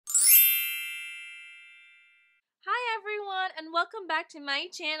and welcome back to my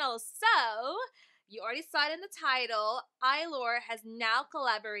channel. So, you already saw it in the title, Eylure has now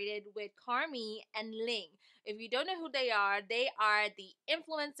collaborated with Carmi and Ling. If you don't know who they are the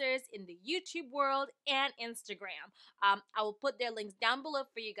influencers in the YouTube world and Instagram. I will put their links down below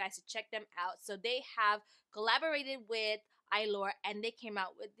for you guys to check them out. So they have collaborated with Eylure and they came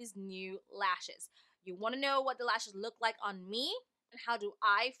out with these new lashes. You want to know what the lashes look like on me? And how do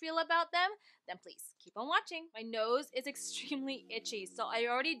I feel about them? Then please keep on watching. My nose is extremely itchy, so I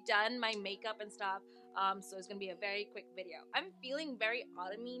already done my makeup and stuff, so it's gonna be a very quick video. I'm feeling very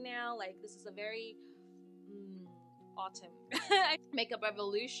autumny now, like this is a very autumn makeup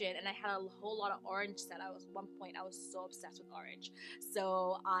revolution, and I had a whole lot of orange set. At one point I was so obsessed with orange,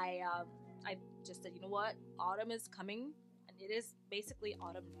 so I just said, you know what, autumn is coming, and it is basically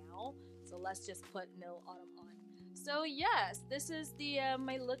autumn now, so let's just put middle autumn on. So yes, this is the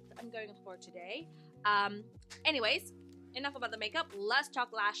my look I'm going for today. Anyways, enough about the makeup. Let's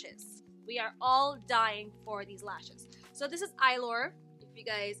talk lashes. We are all dying for these lashes. So this is Eylure, if you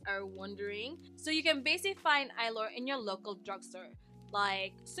guys are wondering. So you can basically find Eylure in your local drugstore,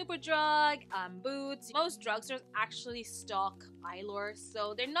 like Superdrug, Boots. Most drugstores actually stock Eylure,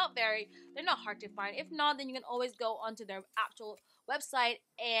 so they're not hard to find. If not, then you can always go onto their actual website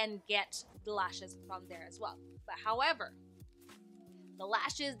and get the lashes from there as well. But however, the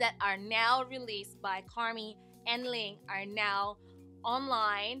lashes that are now released by Carmi and Ling are now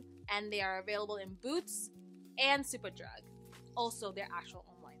online, and they are available in Boots and Superdrug, also their actual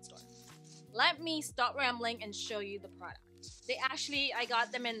online store. Let me stop rambling and show you the product. I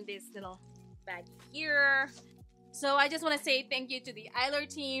got them in this little baggie here. So I just want to say thank you to the Eylure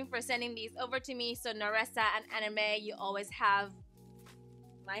team for sending these over to me. So Naressa and Anime, you always have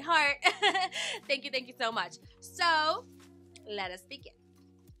my heart. Thank you so much. So let us begin.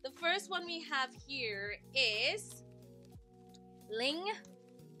 The first one we have here is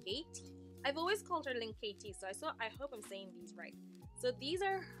Ling.KT. I've always called her Ling.KT, so I hope I'm saying these right. So these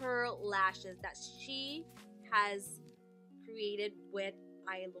are her lashes that she has created with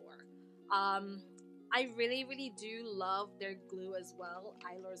Eylure. I really do love their glue as well.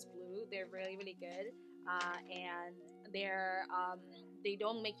 Eylure's glue, they're really good, and they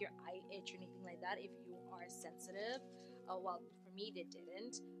don't make your eye itch or anything like that if you are sensitive. Well, for me they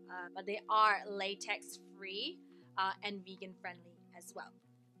didn't, but they are latex free and vegan friendly as well,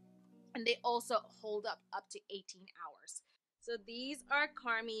 and they also hold up to 18 hours. So these are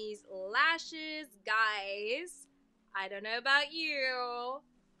Carmi's lashes, guys. I don't know about you,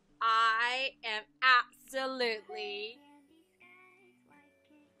 I am absolutely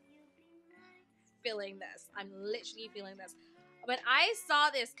feeling this. I'm literally feeling this. When I saw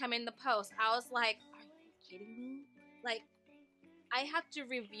this come in the post, I was like, are you kidding me? Like, I have to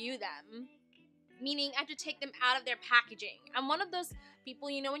review them, meaning I have to take them out of their packaging. I'm one of those people,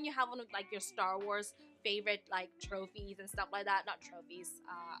 you know, when you have one of like your Star Wars favorite like trophies and stuff like that, not trophies,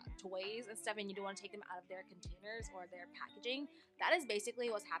 toys and stuff, and you don't want to take them out of their containers or their packaging. That is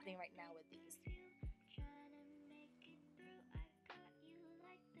basically what's happening right now with these.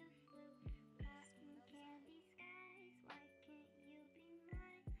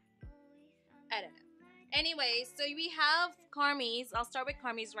 I don't know. Anyway, so we have Carmi's. I'll start with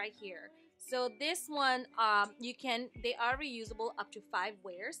Carmi's right here. So this one, they are reusable up to 5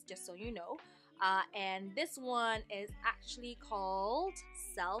 wears, just so you know. And this one is actually called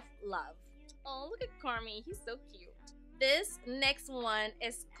Self Love. Oh, look at Carmi, he's so cute. This next one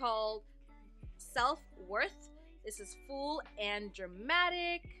is called Self Worth. This is full and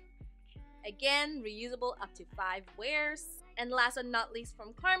dramatic. Again, reusable up to 5 wears. And last but not least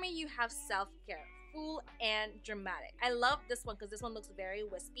from Carmi, you have Self Care, full and dramatic. I love this one because this one looks very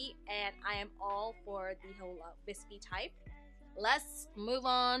wispy, and I am all for the whole wispy type. Let's move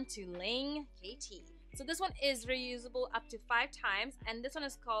on to Ling.KT. So this one is reusable up to 5 times, and this one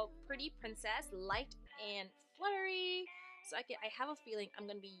is called Pretty Princess, light and fluttery. So I have a feeling I'm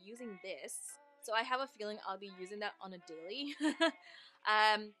gonna be using this. So I have a feeling I'll be using that on a daily.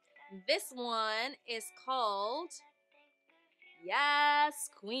 This one is called Yes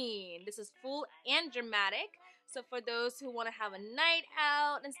Queen. This is full and dramatic. So for those who want to have a night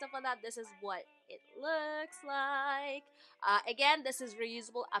out and stuff like that, this is what it looks like. Again, this is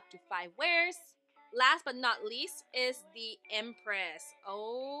reusable up to 5 wears. Last but not least is the Empress.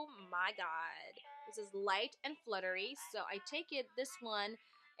 Oh my god. This is light and fluttery. So I take it this one,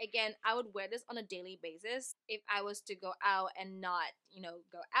 again, I would wear this on a daily basis if I was to go out and not, you know,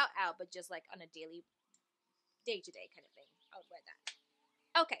 go out, but just like on a daily, day-to-day kind of thing. I would wear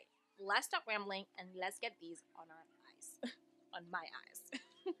that. Okay, let's stop rambling and let's get these on our eyes. On my eyes.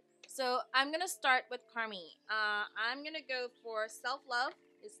 So I'm gonna start with Carmi. I'm gonna go for self-love.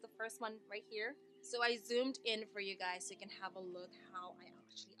 It's the first one right here. So I zoomed in for you guys so you can have a look how I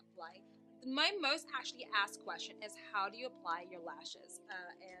actually apply. My most actually asked question is how do you apply your lashes?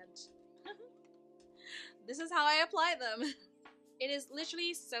 And this is how I apply them. It is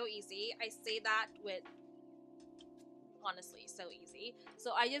literally so easy. I say that with honestly so easy.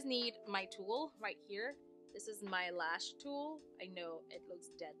 So I just need my tool right here. This is my lash tool. I know it looks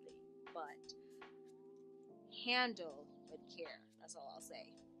deadly, but handle with care. That's all I'll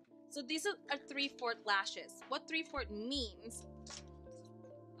say. So these are 3/4 lashes. What 3/4 means,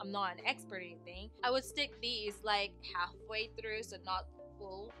 I'm not an expert or anything. I would stick these like halfway through, so not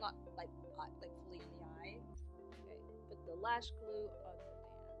full, not like fully in the eye. Okay, put the lash glue on the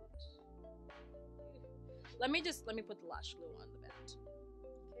band. Let me put the lash glue on the band.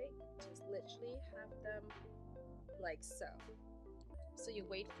 Okay, just literally have them like so. So you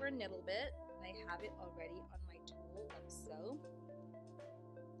wait for a little bit, and I have it already on my tool like so.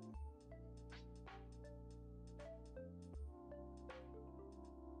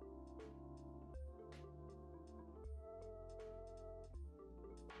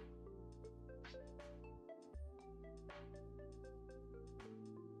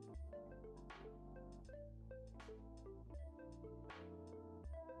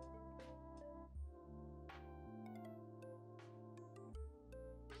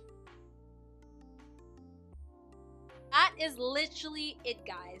 That is literally it,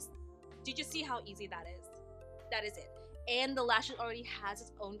 guys. Did you see how easy that is? That is it. And the lashes already has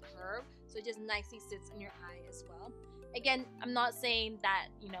its own curve, so it just nicely sits in your eye as well. Again, I'm not saying that,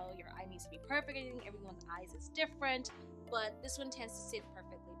 you know, your eye needs to be perfect. I think everyone's eyes is different, but this one tends to sit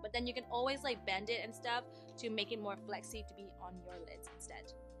perfectly. But then you can always like bend it and stuff to make it more flexy to be on your lids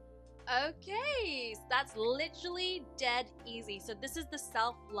instead. Okay, so that's literally dead easy. So this is the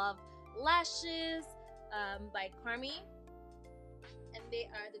Self-Love Lashes by Carmi, and they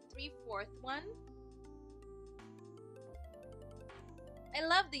are the 3/4 one. I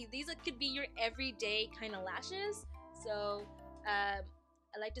love these. These could be your everyday kind of lashes. So I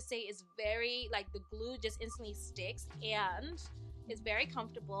like to say it's very like the glue just instantly sticks and it's very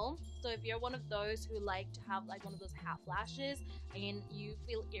comfortable. So if you're one of those who like to have like one of those half lashes and you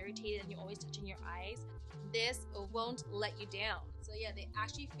feel irritated and you're always touching your eyes, this won't let you down. So yeah, they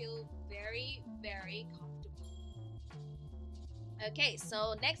actually feel very, very comfortable. Okay,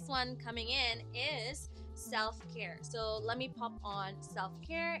 so next one coming in is self-care. So let me pop on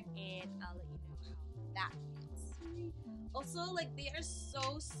self-care and I'll let you know how that feels. Also, like they are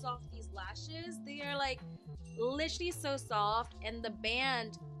so soft, these lashes. They are like literally so soft, and the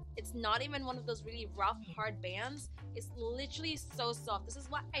band, it's not even one of those really rough, hard bands. It's literally so soft. This is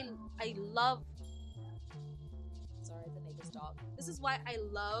why I love, sorry, the neighbor's dog. This is why I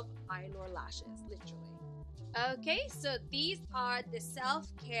love Eylure Lashes, literally. Okay, so these are the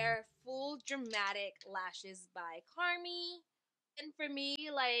self-care full dramatic lashes by Carmi. And for me,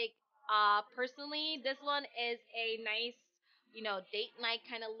 like personally, this one is a nice, you know, date night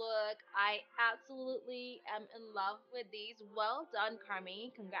kind of look. I absolutely am in love with these. Well done,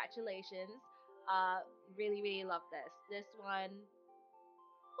 Carmi. Congratulations. Really, really love this. This one,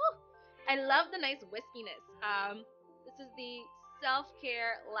 whew, I love the nice wispiness. This is the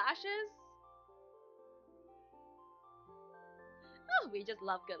self-care lashes. Oh, we just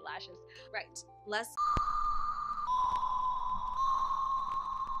love good lashes. Right, let's.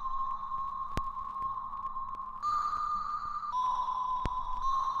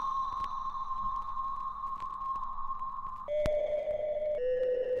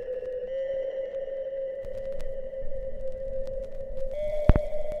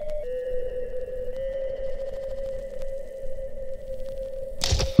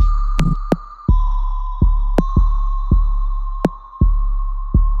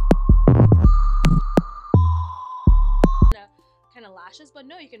 Kind of lashes, but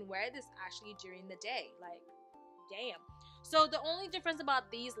no, you can wear this actually during the day. Like, damn. So the only difference about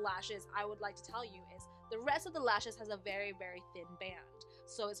these lashes I would like to tell you is the rest of the lashes has a very, very thin band.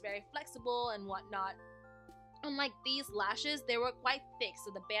 So it's very flexible and whatnot. Unlike these lashes, they were quite thick,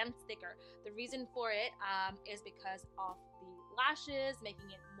 so the band's thicker. The reason for it is because of the lashes,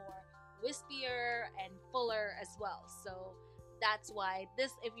 making it more wispier and fuller as well. So that's why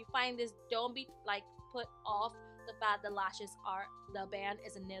this, if you find this, don't be like put off the fact the lashes are, the band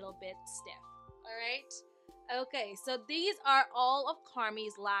is a little bit stiff. All right. Okay, so these are all of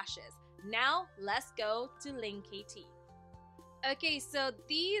Carmi's lashes. Now let's go to Ling.KT. Okay, so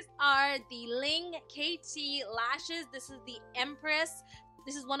these are the Ling.KT lashes. This is the Empress.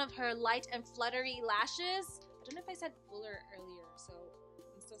 This is one of her light and fluttery lashes. I don't know if I said fuller earlier, so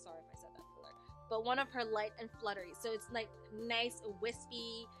I'm so sorry if I said that color, but one of her light and fluttery. So it's like nice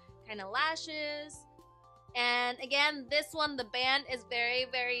wispy kind of lashes. And again, this one, the band is very,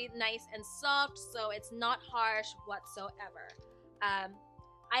 very nice and soft, so it's not harsh whatsoever.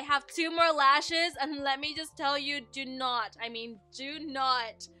 I have 2 more lashes, and let me just tell you, do not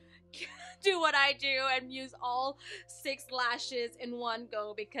do what I do and use all 6 lashes in one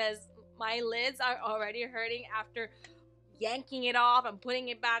go, because my lids are already hurting after yanking it off and putting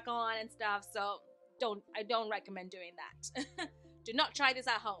it back on and stuff. So I don't recommend doing that. Do not try this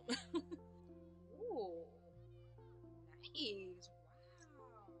at home. Ooh. Nice.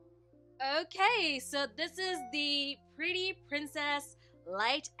 Wow. Okay, so this is the Pretty Princess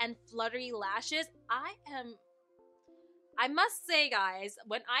light and fluttery lashes. I must say, guys,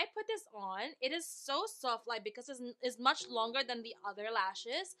 when I put this on, it is so soft, like, because it's much longer than the other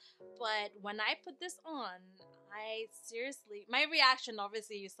lashes. But when I put this on, I seriously, my reaction,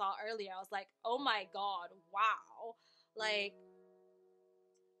 obviously, you saw earlier, I was like, oh my god, wow. Like,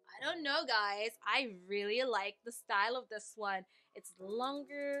 I don't know, guys. I really like the style of this one. It's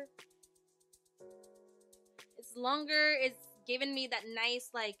longer. It's giving me that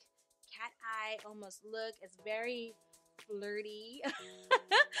nice, like, cat eye almost look. It's very flirty,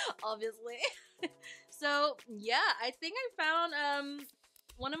 obviously. So yeah, I think I found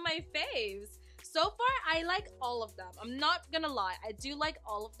one of my faves. So far, I like all of them. I'm not gonna lie, I do like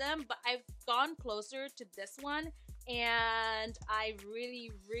all of them, but I've gone closer to this one, and I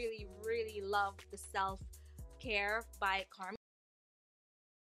really, really, really love the Self Care by Carmi.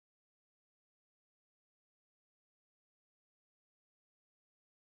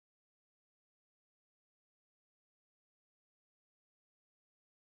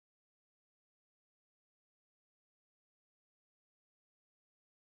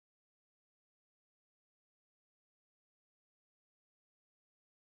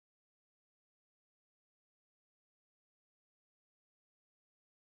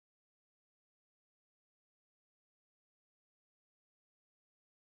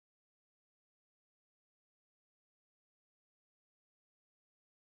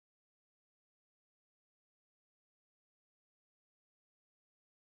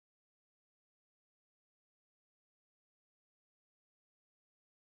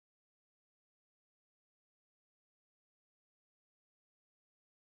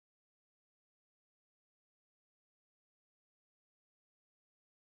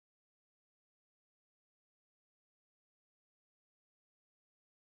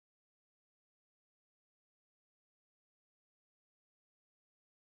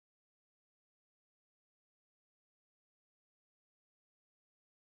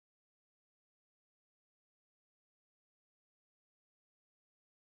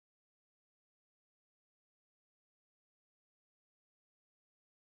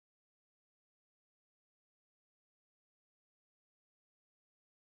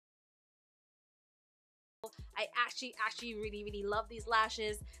 I actually really, really love these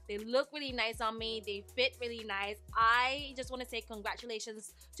lashes. They look really nice on me. They fit really nice. I just want to say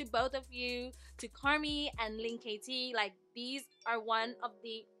congratulations to both of you, to Carmi and Ling.KT. Like, these are one of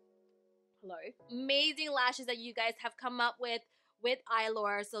the amazing lashes that you guys have come up with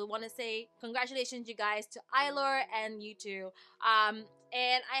Eylure. So I want to say congratulations, you guys, to Eylure and you too. And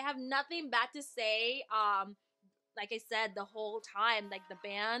I have nothing bad to say. Like I said the whole time, like, the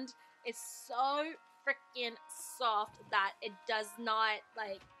band is so freaking soft that it does not,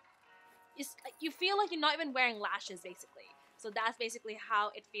 like, you feel like you're not even wearing lashes, basically. So that's basically how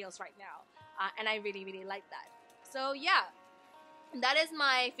it feels right now, and I really, really like that. So yeah, that is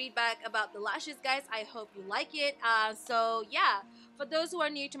my feedback about the lashes, guys. I hope you like it. So yeah, for those who are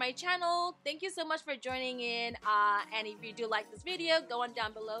new to my channel, thank you so much for joining in, and if you do like this video, go on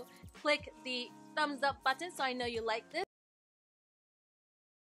down below, click the thumbs up button so I know you like this.